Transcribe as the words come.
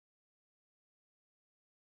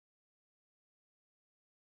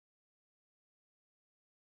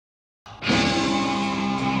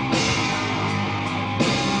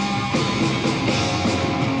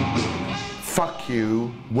fuck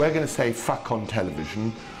you, we're going to say fuck on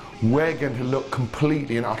television, we're going to look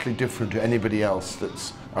completely and utterly different to anybody else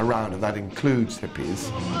that's around, and that includes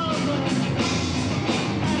hippies.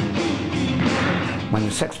 When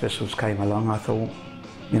the Sex Pistols came along, I thought,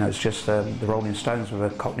 you know, it's just the Rolling Stones with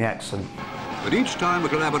a Cockney accent. But each time a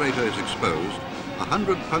collaborator is exposed,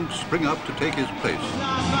 100 punks spring up to take his place.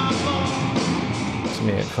 To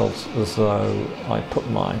me, it felt as though I put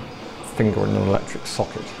my finger in an electric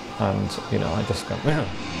socket, and, you know, I just go, yeah.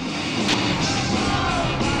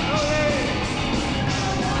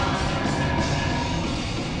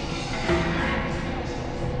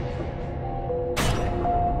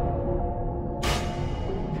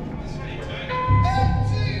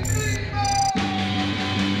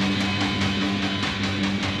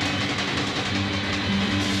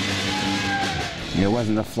 It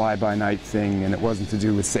wasn't a fly-by-night thing, and it wasn't to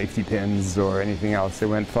do with safety pins or anything else. It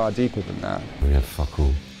went far deeper than that. We had fuck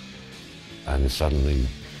all, and suddenly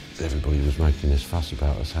everybody was making this fuss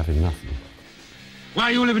about us having nothing. Why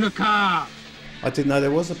you live in a car? I didn't know there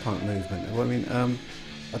was a punk movement. I mean,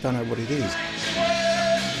 I don't know what it is.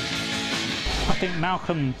 I think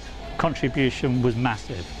Malcolm's contribution was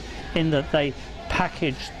massive in that they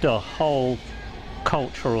packaged the whole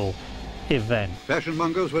cultural event.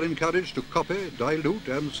 Fashionmongers were encouraged to copy, dilute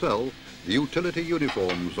and sell the utility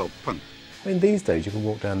uniforms of punk. I mean, these days you can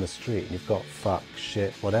walk down the street and you've got fuck,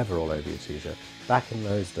 shit, whatever all over your t-shirt. Back in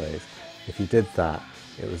those days, if you did that,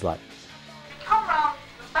 it was like... Come round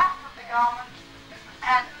to the back of the garment,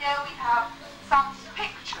 and here we have some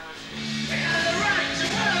pictures.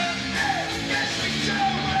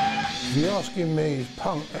 If you're asking me, is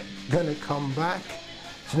punk going to come back?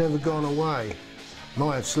 It's never gone away.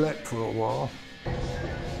 Might have slept for a while.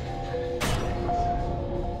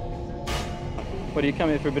 What, do you come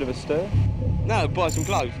here for a bit of a stir? No, buy some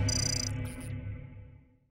clothes.